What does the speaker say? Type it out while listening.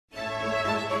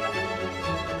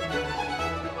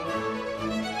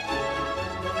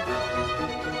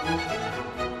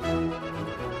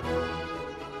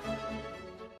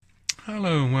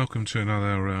Hello and welcome to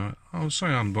another, I would say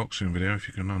unboxing video if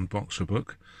you can unbox a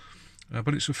book,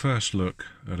 but it's a first look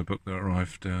at a book that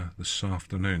arrived this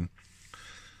afternoon.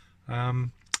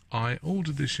 I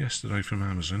ordered this yesterday from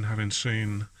Amazon, having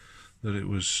seen that it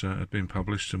was had been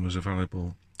published and was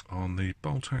available on the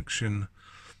Bolt Action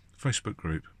Facebook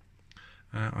group.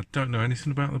 I don't know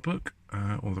anything about the book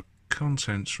or the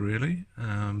contents really,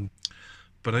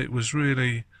 but it was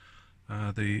really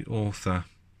the author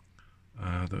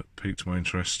that piqued my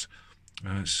interest.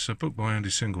 It's a book by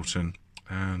Andy Singleton,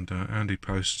 and Andy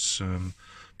posts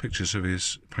pictures of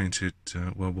his painted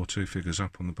World War II figures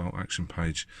up on the Bolt Action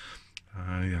page.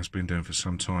 He has been doing for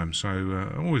some time, so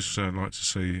I always like to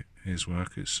see his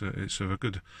work. It's of a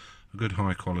good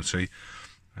high quality.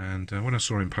 And when I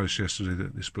saw him post yesterday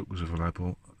that this book was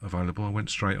available, I went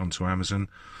straight onto Amazon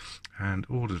and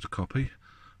ordered a copy.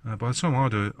 By the time I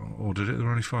ordered it, there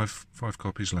were only five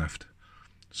copies left.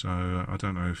 So I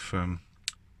don't know if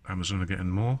Amazon are getting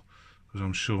more, because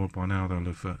I'm sure by now they'll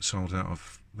have sold out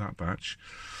of that batch.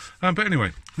 But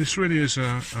anyway, this really is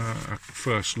a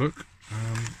first look,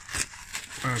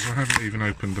 as I haven't even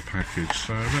opened the package.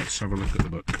 So let's have a look at the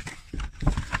book.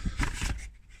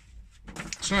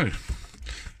 So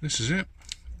this is it: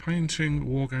 Painting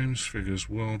Wargames Figures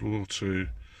World War II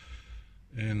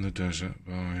in the Desert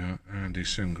by Andy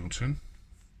Singleton.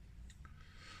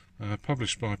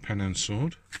 Published by Pen and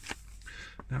Sword.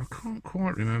 Now I can't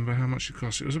quite remember how much it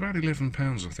cost. It was about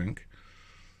 £11, I think.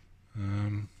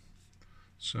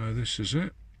 So this is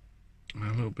it. A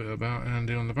little bit about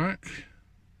Andy on the back.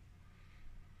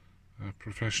 A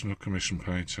professional commission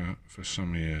painter for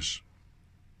some years.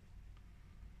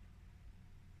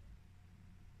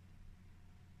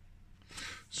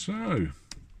 So,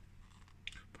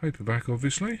 paperback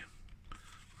obviously.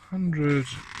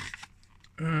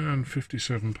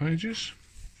 157 pages.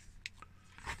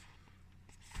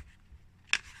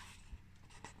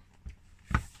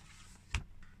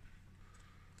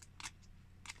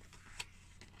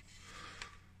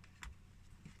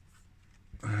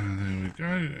 There we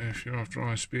go. If you're after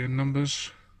ISBN numbers,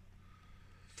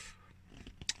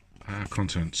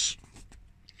 contents.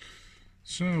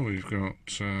 So we've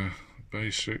got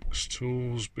basics,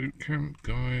 tools, boot camp,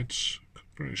 guides,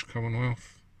 British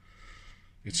Commonwealth,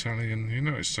 Italian,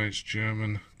 United States,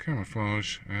 German,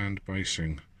 camouflage and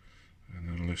basing, and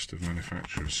then a list of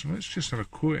manufacturers. So let's just have a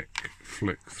quick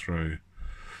flick through.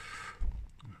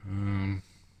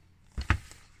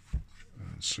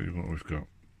 Let's see what we've got.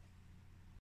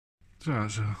 So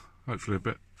that's hopefully a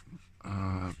bit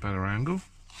better angle.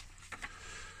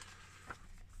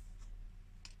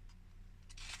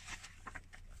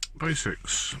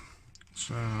 Basics,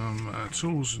 some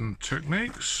tools and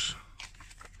techniques.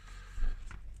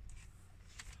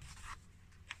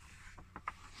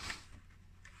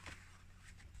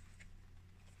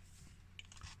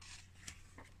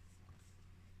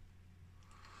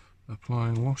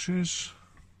 Applying washes.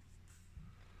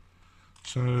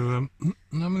 So I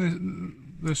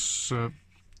mean, this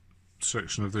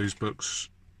section of these books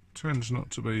tends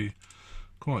not to be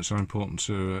quite so important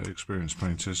to experienced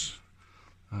painters,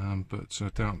 but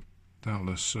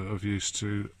doubtless of use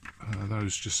to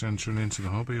those just entering into the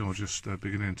hobby or just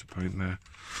beginning to paint their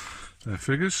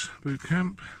figures. Boot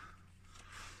camp,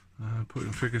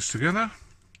 putting figures together,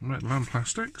 metal and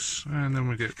plastics, and then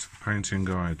we get to the painting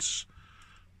guides.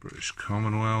 British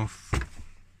Commonwealth.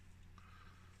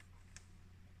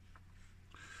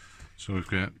 So we've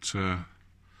got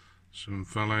some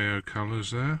Vallejo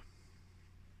colours there.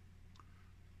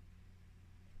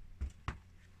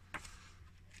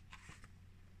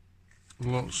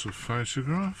 Lots of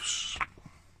photographs.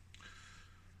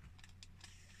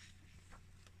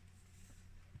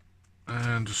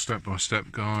 And a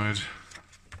step-by-step guide.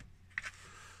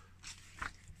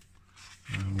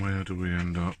 And where do we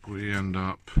end up? We end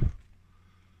up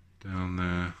down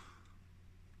there.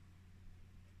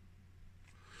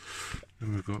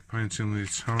 Then we've got painting the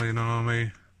Italian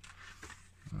army.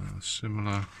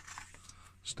 Similar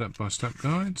step-by-step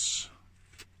guides.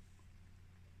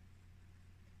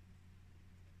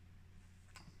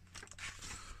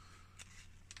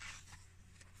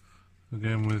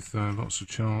 Again with lots of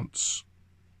charts.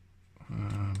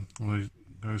 Well, it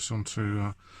goes on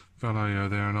to Vallejo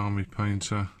there, an army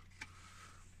painter.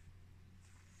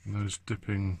 And those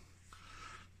dipping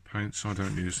paints, I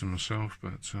don't use them myself,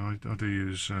 but I do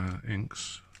use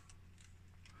inks.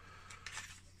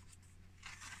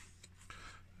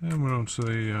 And we're on to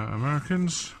the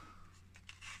Americans.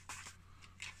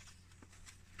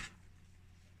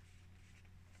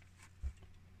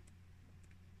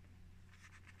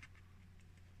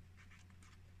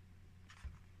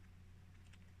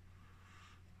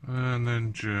 and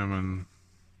then German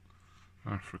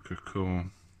Africa Corps.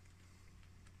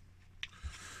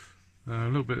 A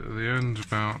little bit at the end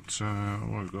about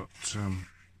well, we've got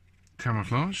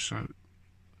camouflage, so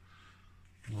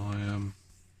my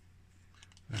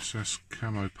SS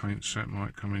camo paint set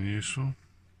might come in useful.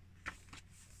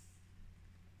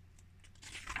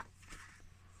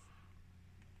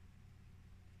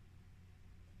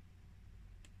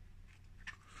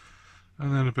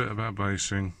 And then a bit about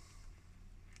basing.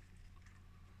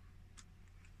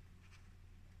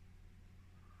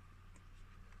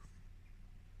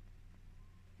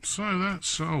 So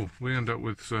that's all. We end up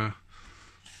with a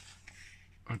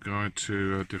guide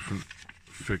to different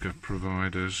figure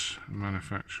providers and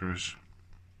manufacturers.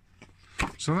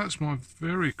 So that's my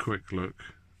very quick look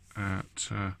at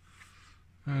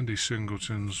Andy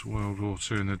Singleton's World War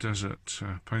II in the Desert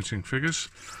painting figures.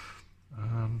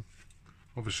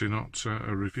 Obviously not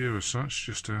a review as such,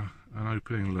 just an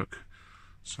opening look.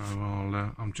 So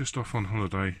I'm just off on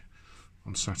holiday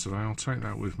on Saturday. I'll take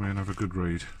that with me and have a good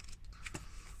read.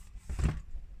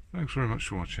 Thanks very much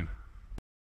for watching.